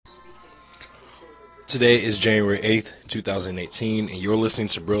Today is January 8th, 2018, and you're listening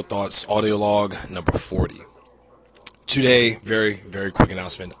to Real Thoughts audio log number 40. Today, very quick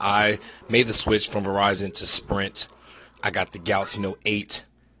announcement. I made the switch from Verizon to Sprint. I got the Galaxy Note 8.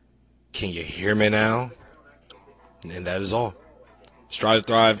 Can you hear me now? And that is all. Strive to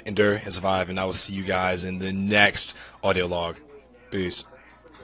thrive, endure, and survive, and I will see you guys in the next audio log. Peace.